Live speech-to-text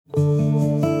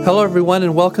Hello, everyone,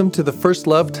 and welcome to the First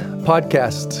Loved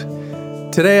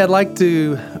podcast. Today, I'd like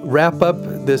to wrap up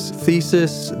this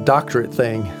thesis doctorate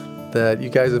thing that you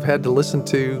guys have had to listen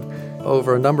to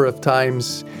over a number of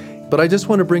times, but I just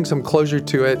want to bring some closure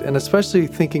to it, and especially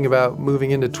thinking about moving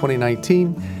into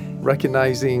 2019,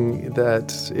 recognizing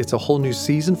that it's a whole new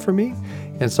season for me.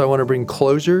 And so I want to bring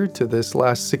closure to this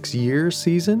last 6-year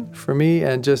season for me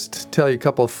and just tell you a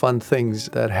couple of fun things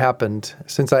that happened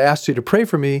since I asked you to pray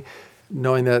for me,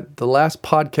 knowing that the last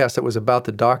podcast that was about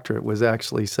the doctorate was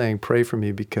actually saying pray for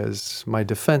me because my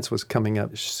defense was coming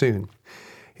up soon.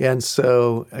 And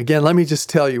so, again, let me just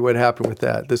tell you what happened with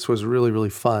that. This was really, really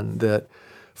fun. That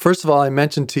first of all, I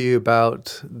mentioned to you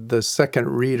about the second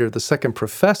reader, the second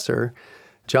professor,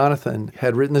 Jonathan,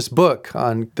 had written this book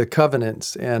on the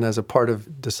covenants and as a part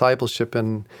of discipleship.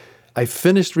 And I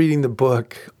finished reading the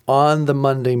book on the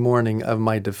Monday morning of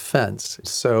my defense.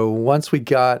 So once we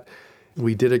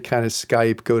did a kind of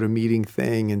Skype GoToMeeting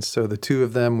thing. And so the two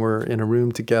of them were in a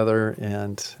room together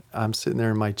and I'm sitting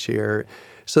there in my chair.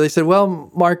 So they said, well,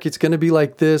 Mark, it's going to be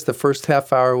like this. The first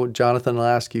half hour, Jonathan will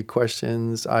ask you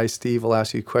questions. Steve, will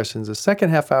ask you questions. The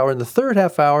second half hour and the third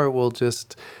half hour, we'll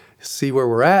just see where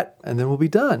we're at and then we'll be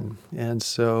done. And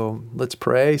so let's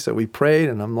pray. So we prayed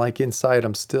and I'm like inside,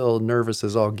 I'm still nervous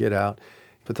as all get out.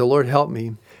 But the Lord helped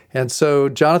me. And so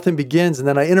Jonathan begins and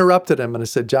then I interrupted him and I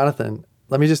said, Jonathan,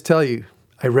 let me just tell you,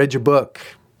 I read your book.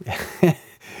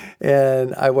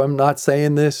 And I'm not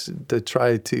saying this to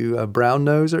try to brown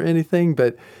nose or anything,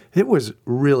 but it was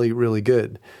really, really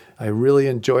good. I really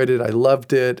enjoyed it. I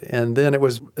loved it. And then it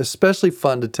was especially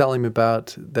fun to tell him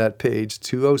about that page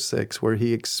 206, where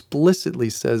he explicitly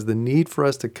says the need for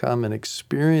us to come and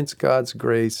experience God's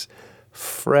grace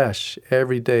fresh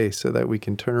every day so that we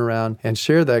can turn around and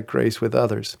share that grace with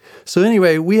others. So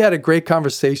anyway, we had a great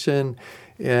conversation.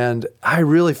 And I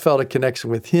really felt a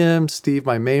connection with him. Steve,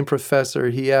 my main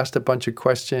professor, he asked a bunch of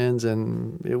questions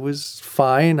and it was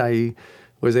fine. I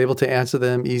was able to answer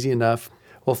them easy enough.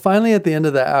 Well, finally, at the end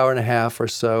of the hour and a half or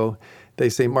so, they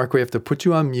say, Mark, we have to put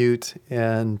you on mute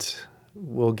and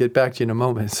we'll get back to you in a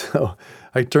moment. So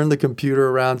I turned the computer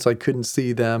around so I couldn't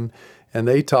see them. And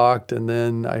they talked and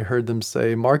then I heard them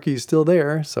say, Mark, are you still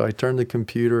there? So I turned the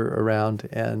computer around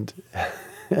and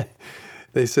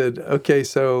they said, okay,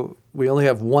 so we only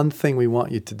have one thing we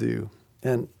want you to do.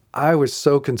 And I was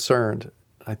so concerned.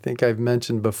 I think I've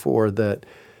mentioned before that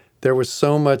there was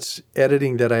so much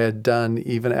editing that I had done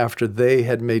even after they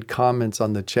had made comments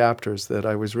on the chapters that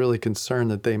I was really concerned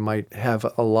that they might have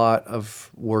a lot of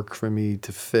work for me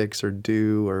to fix or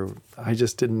do, or I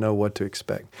just didn't know what to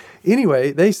expect.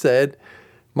 Anyway, they said,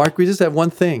 Mark, we just have one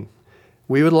thing.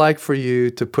 We would like for you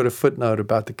to put a footnote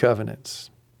about the covenants.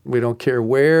 We don't care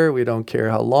where, we don't care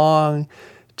how long,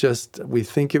 just we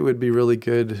think it would be really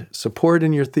good support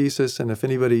in your thesis, and if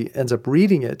anybody ends up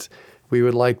reading it, we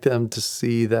would like them to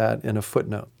see that in a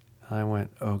footnote. I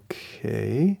went,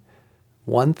 okay,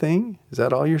 one thing? Is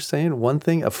that all you're saying? One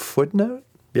thing? A footnote?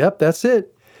 Yep, that's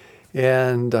it.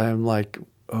 And I'm like,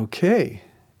 okay.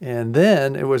 And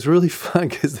then it was really fun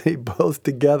because they both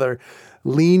together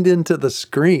leaned into the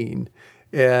screen.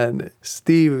 And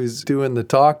Steve, who's doing the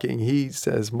talking, he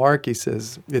says, Mark, he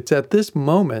says, it's at this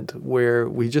moment where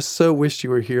we just so wish you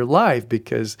were here live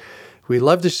because we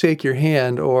love to shake your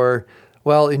hand or,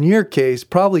 well, in your case,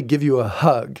 probably give you a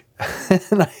hug.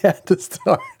 And I had to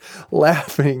start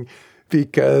laughing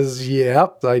because,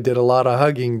 I did a lot of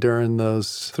hugging during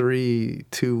those 3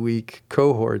 2-week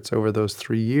cohorts over those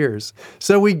 3 years.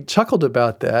 So we chuckled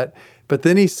about that. But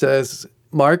then he says,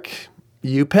 Mark,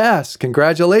 you passed.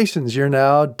 Congratulations. You're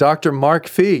now Dr. Mark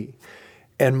Fee.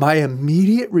 And my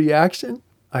immediate reaction,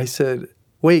 I said,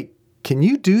 wait, can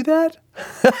you do that?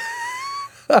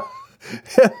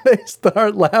 And they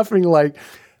start laughing like,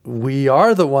 we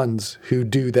are the ones who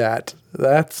do that.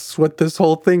 That's what this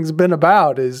whole thing's been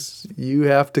about, is you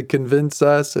have to convince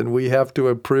us and we have to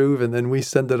approve and then we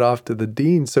send it off to the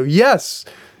dean. So yes,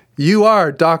 you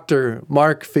are Dr.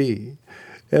 Mark Fee.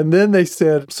 And then they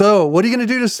said, so what are you going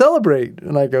to do to celebrate?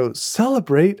 And I go,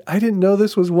 celebrate? I didn't know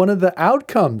this was one of the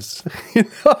outcomes.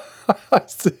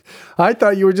 I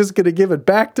thought you were just going to give it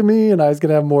back to me and I was going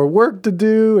to have more work to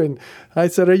do. And I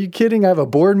said, are you kidding? I have a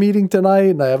board meeting tonight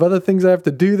and I have other things I have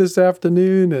to do this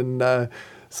afternoon. And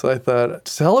so I thought,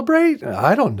 celebrate?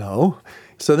 I don't know.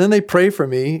 So then they pray for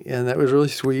me and that was really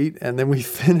sweet. And then we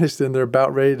finished and they're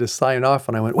about ready to sign off.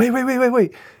 And I went,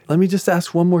 wait. Let me just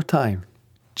ask one more time.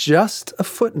 Just a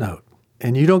footnote,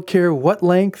 and you don't care what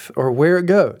length or where it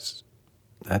goes.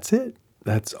 That's it.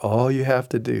 That's all you have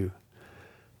to do.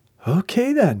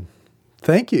 Okay, then.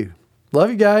 Thank you. Love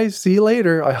you guys. See you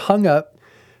later. I hung up,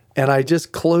 and I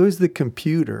just closed the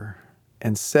computer,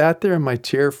 and sat there in my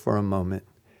chair for a moment.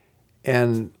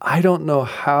 And I don't know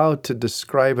how to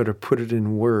describe it or put it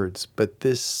in words, but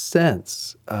this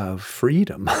sense of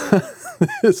freedom,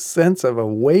 this sense of a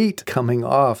weight coming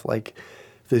off, like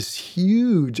this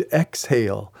huge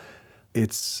exhale.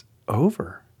 It's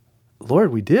over.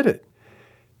 Lord, we did it.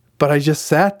 But I just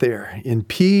sat there in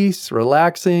peace,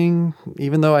 relaxing,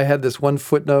 even though I had this one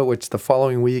footnote, which the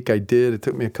following week I did. It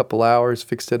took me a couple hours,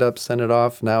 fixed it up, sent it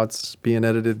off. Now it's being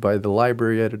edited by the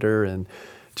library editor. And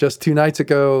just 2 nights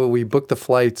ago, we booked the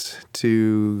flights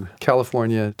to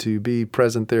California to be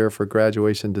present there for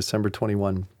graduation December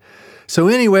 21. So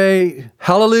anyway,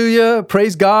 hallelujah,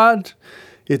 praise God.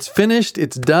 It's finished,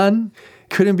 it's done.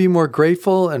 Couldn't be more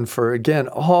grateful. And for, again,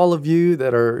 all of you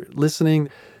that are listening,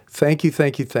 thank you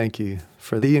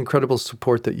for the incredible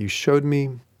support that you showed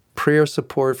me. Prayer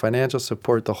support, financial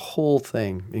support, the whole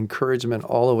thing, encouragement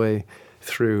all the way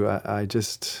through. I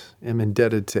just am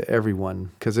indebted to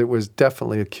everyone because it was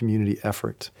definitely a community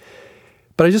effort.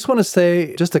 But I just want to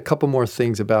say just a couple more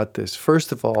things about this.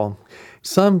 First of all,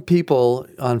 some people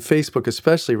on Facebook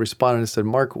especially responded and said,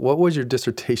 Mark, what was your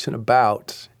dissertation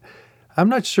about? I'm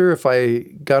not sure if I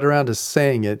got around to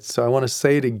saying it, so I want to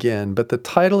say it again. But the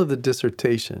title of the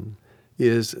dissertation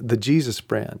is The Jesus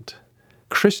Brand.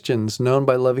 Christians known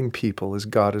by loving people as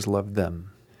God has loved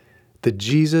them. The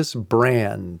Jesus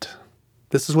Brand.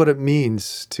 This is what it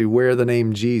means to wear the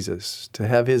name Jesus, to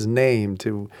have his name,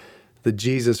 to the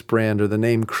Jesus brand or the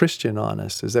name Christian on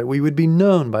us, is that we would be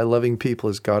known by loving people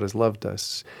as God has loved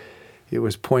us. It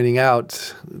was pointing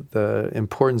out the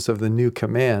importance of the new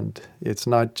command. It's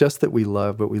not just that we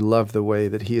love, but we love the way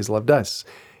that he has loved us.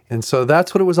 And so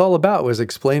that's what it was all about, was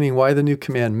explaining why the new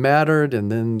command mattered,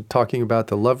 and then talking about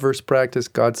the love verse practice,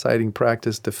 God-citing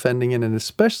practice, defending it, and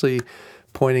especially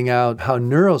pointing out how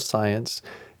neuroscience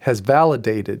has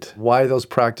validated why those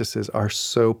practices are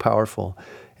so powerful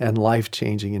and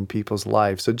life-changing in people's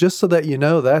lives. So just so that you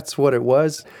know, that's what it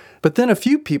was. But then a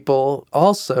few people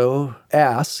also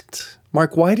asked,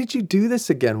 Mark, why did you do this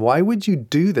again? Why would you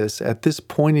do this at this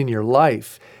point in your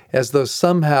life? As though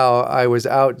somehow I was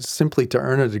out simply to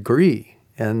earn a degree.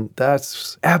 And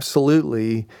that's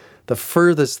absolutely the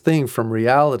furthest thing from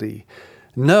reality.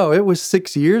 No, it was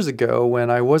 6 years ago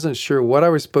when I wasn't sure what I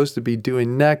was supposed to be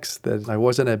doing next, that I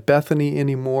wasn't at Bethany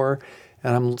anymore.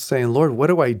 And I'm saying, Lord, what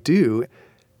do I do?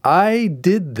 I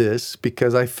did this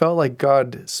because I felt like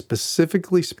God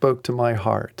specifically spoke to my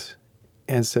heart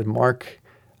and said, Mark,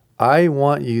 I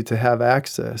want you to have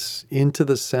access into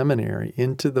the seminary,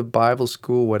 into the Bible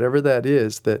school, whatever that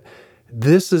is, that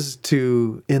this is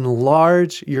to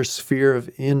enlarge your sphere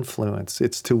of influence.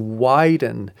 It's to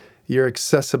widen your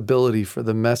accessibility for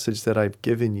the message that I've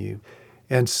given you.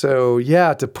 And so,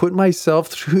 yeah, to put myself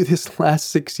through this last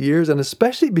 6 years, and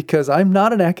especially because I'm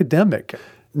not an academic,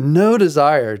 no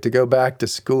desire to go back to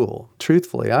school.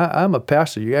 Truthfully, I'm a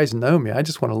pastor. You guys know me. I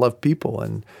just want to love people,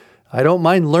 and I don't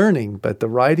mind learning, but the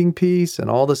writing piece and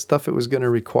all the stuff it was going to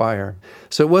require.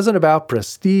 So it wasn't about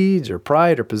prestige or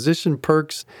pride or position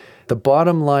perks. The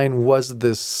bottom line was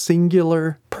this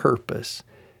singular purpose,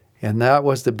 and that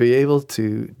was to be able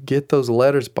to get those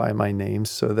letters by my name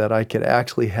so that I could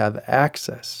actually have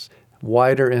access,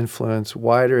 wider influence,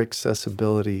 wider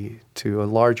accessibility to a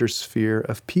larger sphere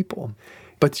of people.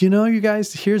 But you know, you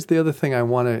guys, here's the other thing I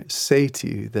want to say to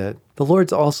you, that the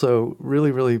Lord's also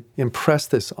really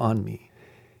impressed this on me.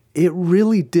 It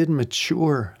really did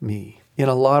mature me in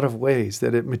a lot of ways,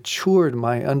 that it matured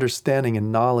my understanding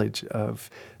and knowledge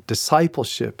of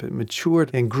discipleship. It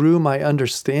matured and grew my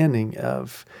understanding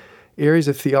of areas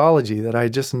of theology that I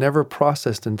just never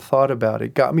processed and thought about.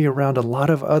 It got me around a lot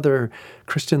of other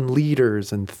Christian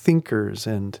leaders and thinkers,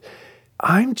 and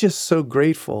I'm just so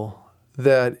grateful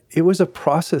that it was a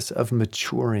process of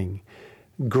maturing,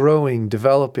 growing,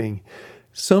 developing.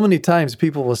 So many times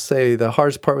people will say the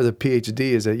hardest part with a PhD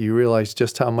is that you realize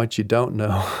just how much you don't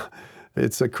know.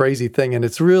 It's a crazy thing, and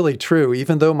it's really true.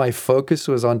 Even though my focus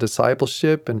was on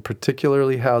discipleship, and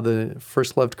particularly how the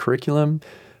First Loved curriculum,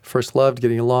 First Loved,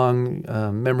 Getting Along,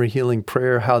 Memory Healing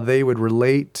Prayer, how they would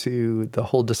relate to the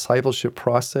whole discipleship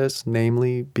process,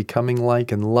 namely becoming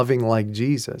like and loving like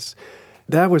Jesus.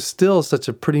 That was still such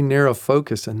a pretty narrow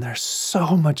focus, and there's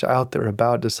so much out there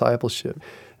about discipleship.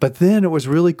 But then it was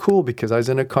really cool because I was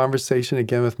in a conversation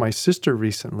again with my sister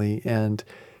recently, and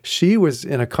she was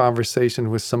in a conversation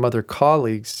with some other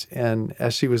colleagues, and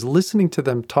as she was listening to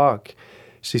them talk,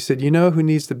 she said, you know who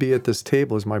needs to be at this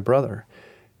table is my brother.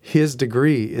 His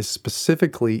degree is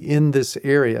specifically in this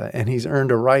area, and he's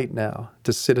earned a right now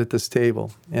to sit at this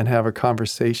table and have a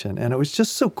conversation. And it was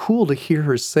just so cool to hear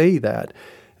her say that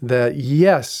that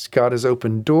yes, God has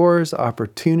opened doors,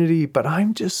 opportunity, but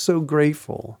I'm just so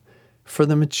grateful for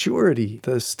the maturity,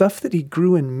 the stuff that he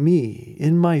grew in me,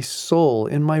 in my soul,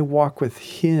 in my walk with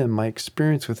him, my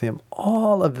experience with him,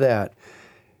 all of that.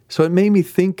 So it made me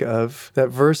think of that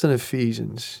verse in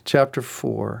Ephesians chapter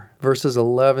 4, verses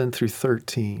 11 through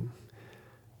 13,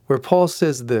 where Paul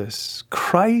says this: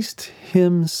 Christ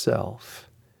himself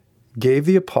gave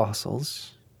the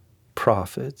apostles,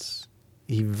 prophets,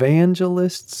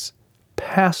 evangelists,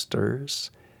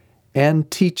 pastors, and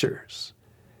teachers.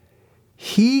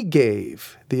 He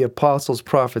gave the apostles,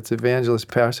 prophets, evangelists,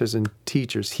 pastors, and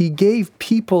teachers. He gave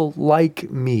people like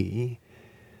me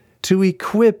to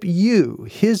equip you,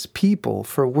 his people,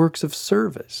 for works of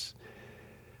service,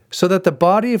 so that the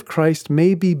body of Christ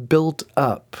may be built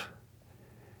up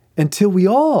until we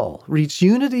all reach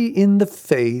unity in the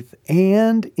faith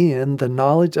and in the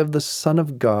knowledge of the Son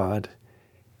of God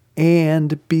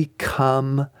and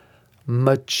become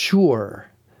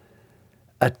mature,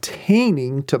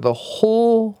 attaining to the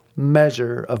whole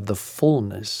measure of the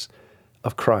fullness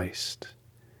of Christ.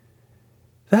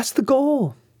 That's the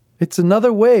goal. It's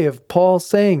another way of Paul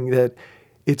saying that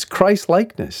it's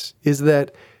Christ-likeness, is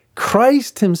that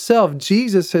Christ himself,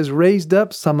 Jesus, has raised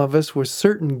up some of us with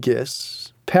certain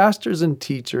gifts, pastors and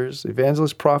teachers,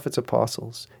 evangelists, prophets,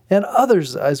 apostles, and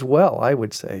others as well, I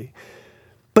would say.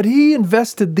 But he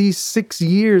invested these 6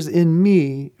 years in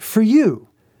me for you,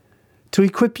 to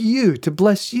equip you, to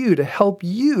bless you, to help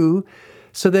you,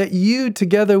 so that you,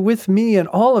 together with me and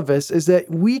all of us, is that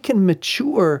we can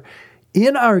mature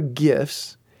in our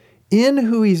gifts, in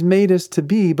who he's made us to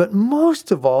be, but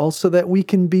most of all, so that we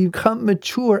can become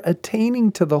mature,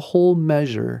 attaining to the whole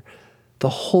measure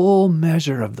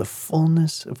of the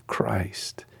fullness of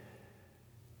Christ.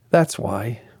 That's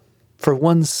why, for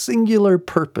one singular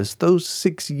purpose, those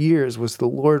 6 years was the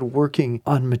Lord working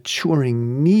on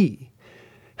maturing me,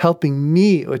 helping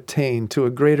me attain to a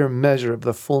greater measure of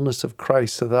the fullness of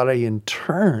Christ, so that I in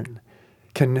turn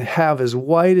can have as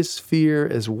wide a sphere,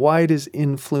 as wide as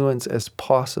influence as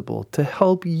possible to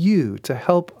help you, to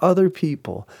help other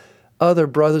people, other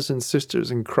brothers and sisters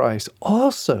in Christ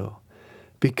also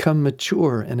become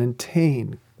mature and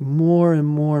attain more and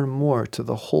more and more to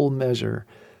the whole measure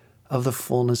of the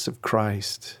fullness of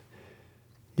Christ.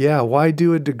 Yeah, why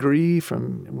do a degree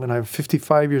from when I'm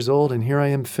 55 years old and here I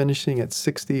am finishing at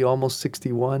 60, almost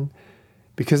 61?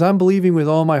 Because I'm believing with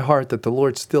all my heart that the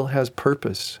Lord still has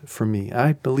purpose for me.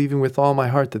 I'm believing with all my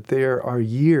heart that there are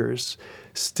years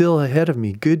still ahead of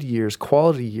me, good years,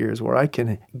 quality years, where I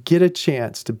can get a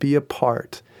chance to be a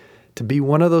part, to be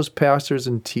one of those pastors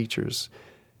and teachers,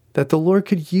 that the Lord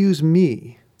could use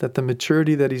me, that the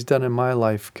maturity that he's done in my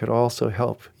life could also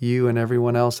help you and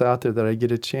everyone else out there that I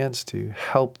get a chance to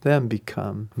help them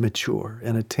become mature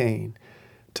and attain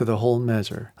to the whole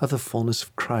measure of the fullness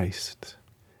of Christ.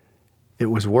 It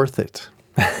was worth it.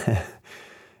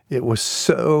 It was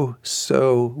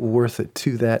so worth it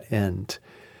to that end.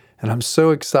 And I'm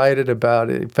so excited about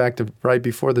it. In fact, right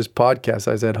before this podcast,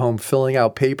 I was at home filling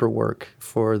out paperwork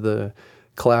for the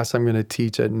class I'm going to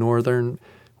teach at Northern.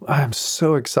 I'm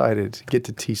so excited to get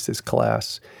to teach this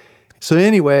class. So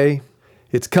anyway,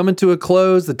 it's coming to a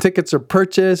close. The tickets are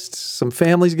purchased. Some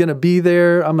family's going to be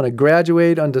there. I'm going to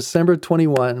graduate on December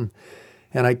 21,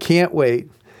 and I can't wait.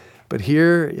 But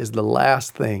here is the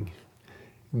last thing.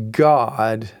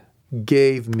 God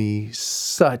gave me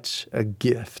such a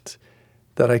gift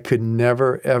that I could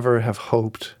never, ever have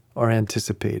hoped or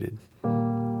anticipated.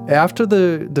 After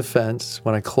the defense,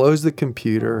 when I closed the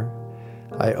computer,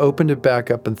 I opened it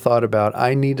back up and thought about,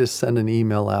 I need to send an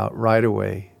email out right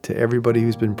away to everybody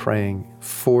who's been praying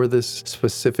for this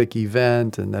specific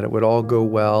event and that it would all go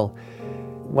well.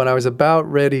 When I was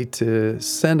about ready to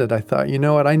send it, I thought, you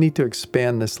know what, I need to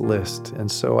expand this list.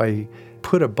 And so I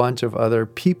put a bunch of other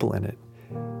people in it.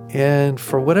 And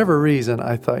for whatever reason,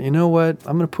 I thought, you know what,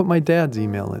 I'm going to put my dad's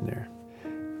email in there.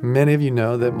 Many of you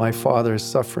know that my father is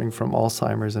suffering from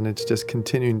Alzheimer's, and it's just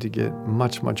continuing to get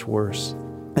much, much worse.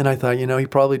 And I thought, you know, he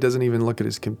probably doesn't even look at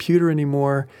his computer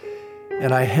anymore.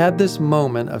 And I had this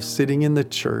moment of sitting in the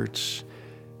church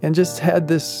and just had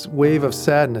this wave of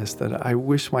sadness that I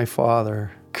wish my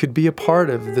father could be a part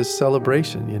of this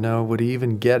celebration. You know, would he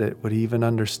even get it? Would he even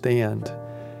understand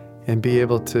and be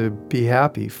able to be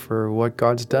happy for what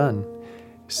God's done?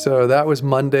 So that was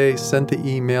Monday, sent the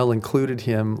email, included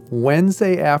him.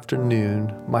 Wednesday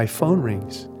afternoon, my phone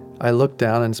rings. I look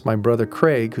down and it's my brother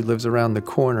Craig, who lives around the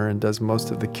corner and does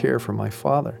most of the care for my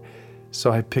father.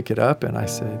 So I pick it up and I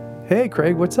said, "Hey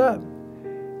Craig, what's up?"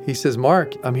 He says,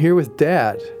 "Mark, I'm here with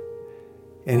Dad,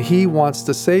 and he wants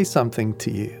to say something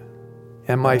to you."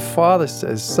 And my father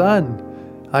says, "Son,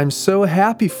 I'm so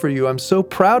happy for you. I'm so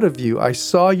proud of you. I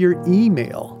saw your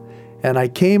email and I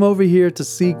came over here to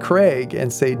see Craig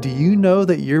and say, do you know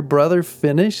that your brother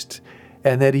finished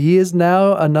and that he is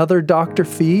now another Dr.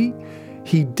 Fee?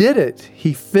 He did it.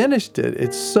 He finished it.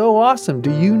 It's so awesome.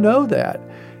 Do you know that?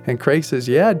 And Craig says,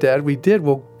 yeah, Dad, we did.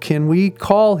 Well, can we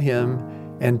call him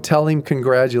and tell him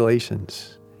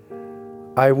congratulations?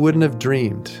 I wouldn't have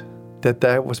dreamed that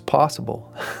that was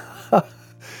possible.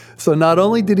 So not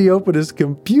only did he open his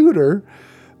computer,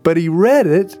 but he read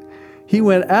it. He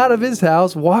went out of his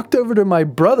house, walked over to my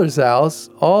brother's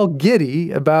house, all giddy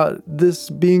about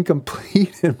this being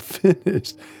complete and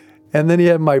finished. And then he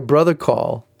had my brother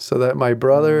call so that my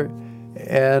brother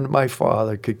and my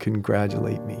father could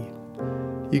congratulate me.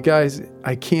 You guys,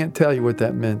 I can't tell you what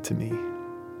that meant to me,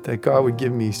 that God would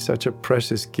give me such a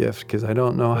precious gift, because I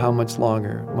don't know how much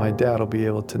longer my dad will be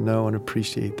able to know and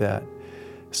appreciate that.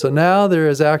 So now there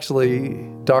is actually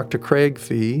Dr. Craig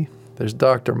Fee, there's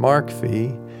Dr. Mark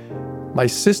Fee. My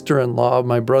sister-in-law,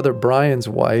 my brother Brian's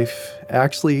wife,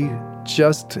 actually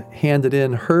just handed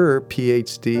in her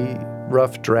PhD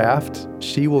rough draft.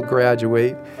 She will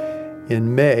graduate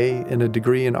in May in a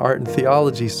degree in art and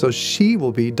theology, so she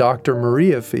will be Dr.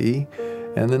 Maria Fee.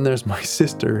 And then there's my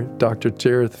sister, Dr.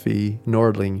 Jareth Fee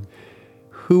Nordling.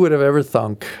 Who would have ever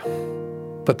thunk?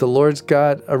 But the Lord's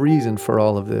got a reason for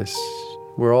all of this.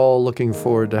 We're all looking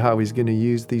forward to how he's going to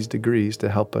use these degrees to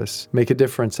help us make a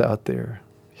difference out there,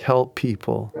 help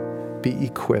people be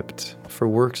equipped for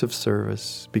works of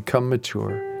service, become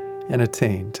mature, and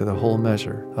attain to the whole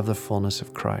measure of the fullness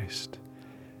of Christ.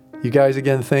 You guys,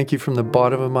 again, thank you from the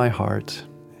bottom of my heart.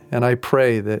 And I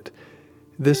pray that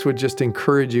this would just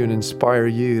encourage you and inspire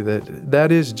you that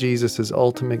that is Jesus'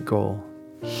 ultimate goal.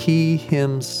 He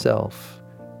himself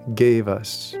gave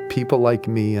us people like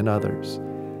me and others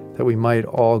that we might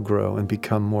all grow and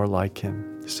become more like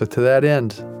him. So to that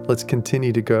end, let's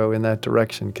continue to go in that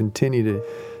direction. Continue to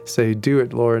say, do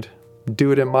it, Lord.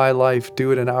 Do it in my life.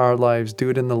 Do it in our lives. Do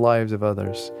it in the lives of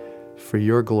others for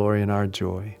your glory and our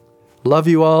joy. Love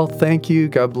you all. Thank you.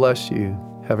 God bless you.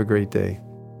 Have a great day.